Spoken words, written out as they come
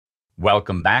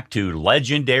Welcome back to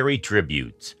Legendary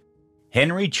Tributes.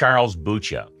 Henry Charles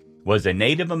Boucha was a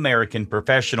Native American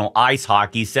professional ice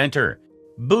hockey center.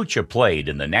 Boucha played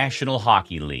in the National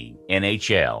Hockey League,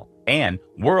 NHL, and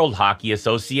World Hockey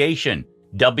Association,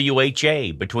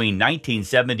 WHA, between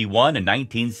 1971 and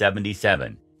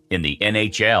 1977. In the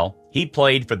NHL, he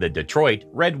played for the Detroit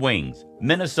Red Wings,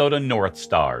 Minnesota North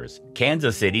Stars,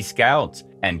 Kansas City Scouts,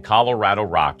 and Colorado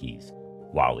Rockies,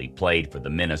 while he played for the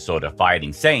Minnesota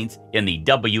Fighting Saints in the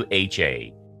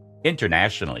WHA.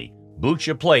 Internationally,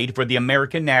 Boucha played for the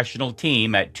American national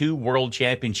team at 2 World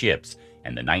Championships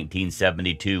and the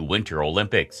 1972 Winter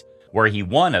Olympics, where he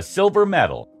won a silver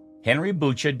medal. Henry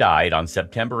Boucha died on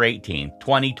September 18,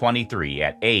 2023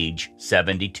 at age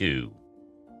 72.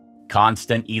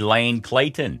 Constance Elaine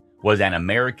Clayton was an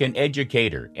American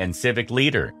educator and civic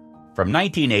leader. From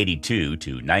 1982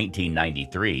 to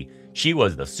 1993, she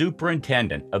was the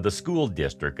superintendent of the school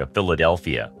district of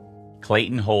Philadelphia.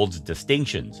 Clayton holds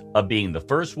distinctions of being the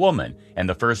first woman and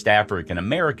the first African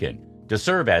American to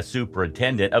serve as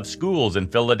superintendent of schools in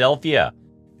Philadelphia.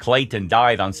 Clayton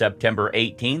died on September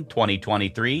 18,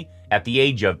 2023, at the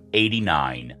age of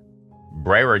 89.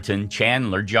 Brereton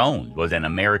Chandler Jones was an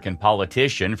American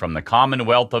politician from the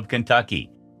Commonwealth of Kentucky.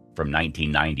 From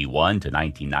 1991 to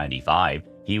 1995,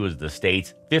 he was the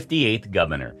state's 58th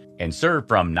governor and served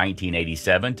from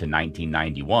 1987 to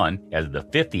 1991 as the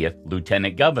 50th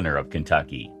lieutenant governor of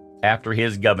Kentucky. After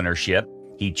his governorship,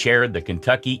 he chaired the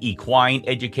Kentucky Equine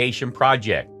Education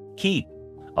Project, KEEP,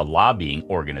 a lobbying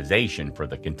organization for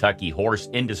the Kentucky horse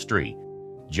industry.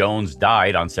 Jones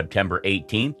died on September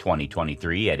 18,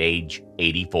 2023 at age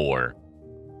 84.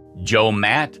 Joe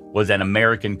Matt was an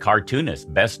American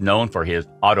cartoonist best known for his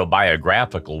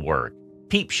autobiographical work,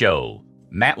 Peep Show.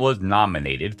 Matt was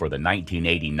nominated for the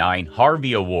 1989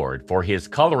 Harvey Award for his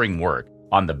coloring work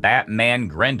on the Batman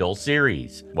Grendel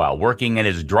series. While working at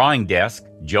his drawing desk,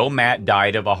 Joe Matt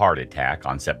died of a heart attack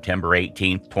on September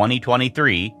 18,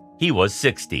 2023. He was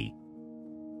 60.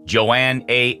 Joanne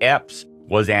A. Epps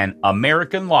was an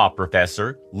American law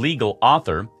professor, legal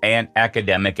author, and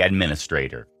academic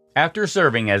administrator. After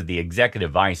serving as the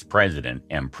executive vice president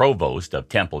and provost of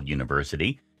Temple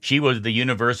University, she was the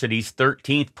university's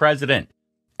 13th president.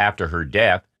 After her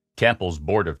death, Temple's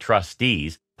Board of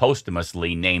Trustees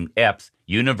posthumously named Epps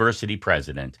university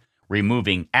president,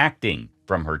 removing acting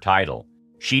from her title.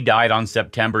 She died on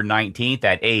September 19th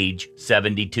at age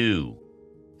 72.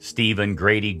 Stephen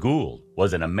Grady Gould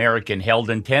was an American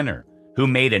Helden tenor who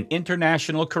made an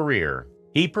international career.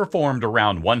 He performed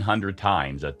around 100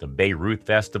 times at the Bayreuth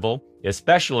Festival,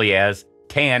 especially as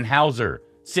Tannhauser,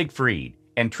 Siegfried,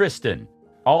 and Tristan,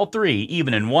 all 3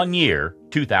 even in one year,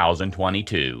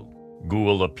 2022.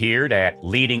 Gould appeared at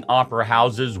leading opera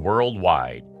houses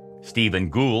worldwide. Stephen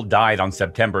Gould died on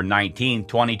September 19,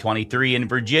 2023 in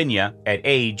Virginia at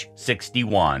age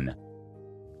 61.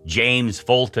 James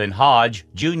Fulton Hoge,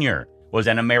 Jr. was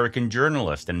an American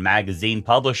journalist and magazine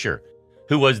publisher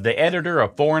who was the editor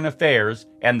of Foreign Affairs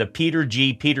and the Peter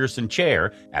G. Peterson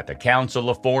Chair at the Council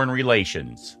of Foreign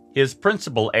Relations. His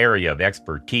principal area of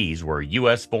expertise were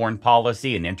U.S. foreign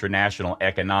policy and international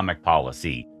economic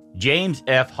policy. James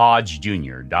F. Hoge,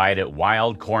 Jr. died at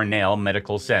Weill Cornell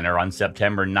Medical Center on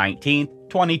September 19,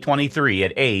 2023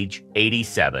 at age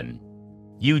 87.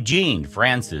 Eugene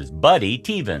Francis Buddy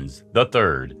Teevens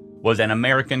III was an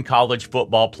American college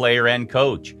football player and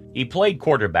coach. He played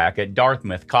quarterback at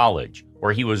Dartmouth College,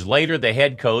 where he was later the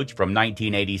head coach from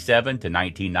 1987 to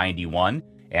 1991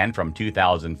 and from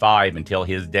 2005 until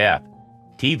his death.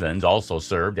 Teevens also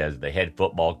served as the head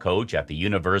football coach at the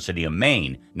University of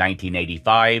Maine,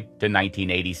 1985 to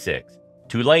 1986,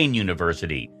 Tulane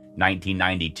University,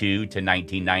 1992 to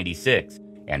 1996,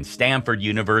 and Stanford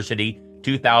University,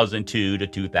 2002 to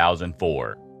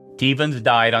 2004. Teevens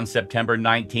died on September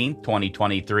 19,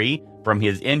 2023, from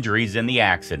his injuries in the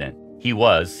accident. He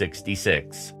was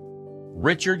 66.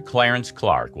 Richard Clarence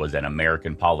Clark was an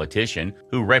American politician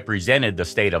who represented the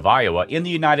state of Iowa in the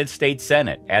United States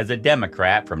Senate as a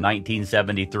Democrat from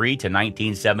 1973 to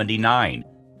 1979.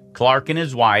 Clark and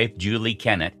his wife, Julie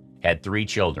Kennett, had 3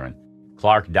 children.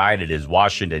 Clark died at his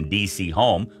Washington, D.C.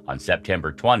 home on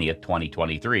September 20,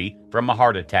 2023, from a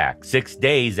heart attack 6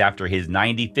 days after his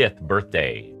 95th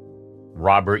birthday.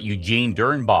 Robert Eugene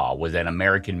Durnbaugh was an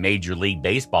American Major League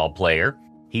Baseball player.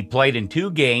 He played in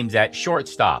 2 games at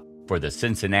shortstop for the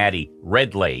Cincinnati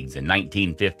Redlegs in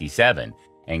 1957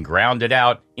 and grounded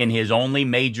out in his only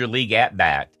Major League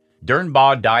at-bat.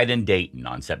 Durnbaugh died in Dayton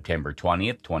on September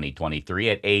 20, 2023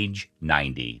 at age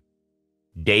 90.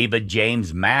 David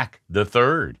James Mack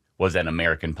III was an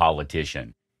American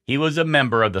politician. He was a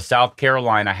member of the South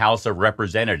Carolina House of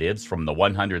Representatives from the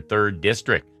 103rd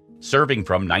District, serving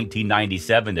from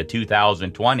 1997 to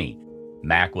 2020.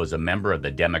 Mack was a member of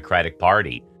the Democratic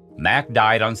Party. Mack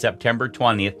died on September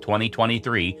 20,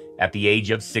 2023, at the age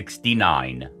of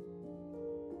 69.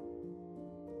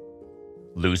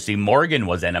 Lucy Morgan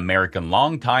was an American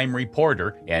longtime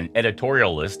reporter and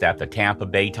editorialist at the Tampa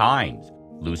Bay Times.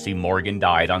 Lucy Morgan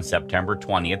died on September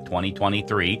 20,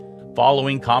 2023,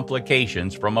 following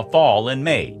complications from a fall in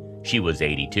May. She was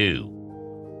 82.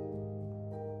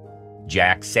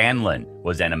 Jack Sandlin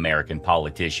was an American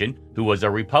politician who was a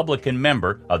Republican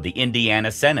member of the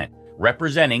Indiana Senate,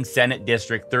 representing Senate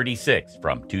District 36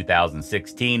 from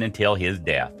 2016 until his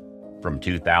death. From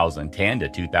 2010 to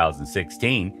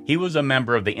 2016, he was a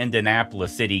member of the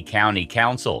Indianapolis City County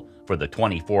Council for the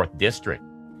 24th District.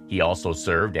 He also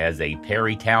served as a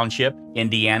Perry Township,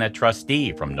 Indiana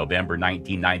trustee from November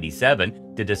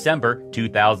 1997 to December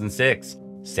 2006.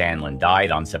 Sandlin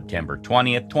died on September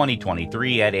 20,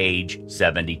 2023 at age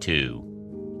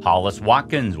 72. Hollis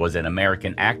Watkins was an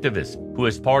American activist who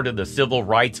was part of the civil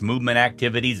rights movement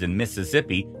activities in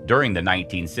Mississippi during the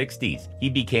 1960s. He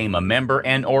became a member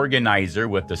and organizer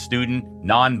with the Student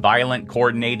Nonviolent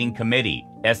Coordinating Committee,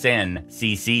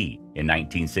 SNCC, in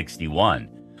 1961,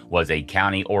 was a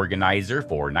county organizer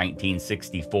for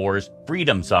 1964's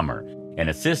Freedom Summer, and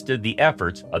assisted the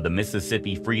efforts of the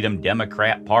Mississippi Freedom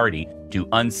Democrat Party to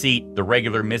unseat the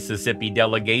regular Mississippi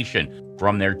delegation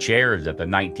from their chairs at the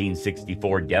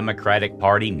 1964 Democratic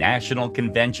Party National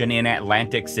Convention in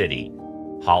Atlantic City.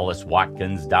 Hollis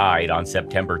Watkins died on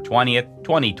September 20,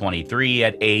 2023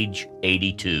 at age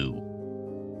 82.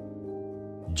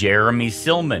 Jeremy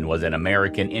Silman was an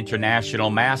American International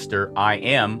Master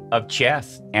IM of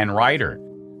chess and writer.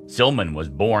 Silman was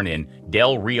born in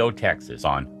Del Rio, Texas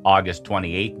on August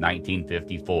 28,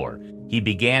 1954. He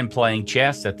began playing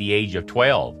chess at the age of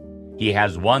 12. He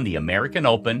has won the American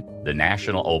Open, the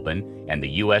National Open, and the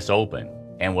U.S. Open,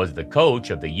 and was the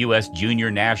coach of the U.S.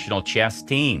 Junior National Chess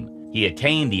Team. He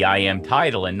attained the IM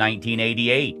title in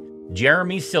 1988.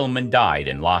 Jeremy Silman died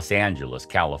in Los Angeles,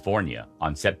 California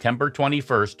on September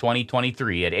 21,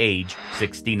 2023 at age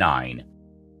 69.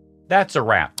 That's a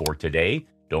wrap for today.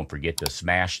 Don't forget to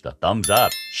smash the thumbs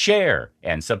up, share,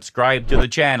 and subscribe to the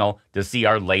channel to see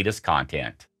our latest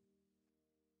content.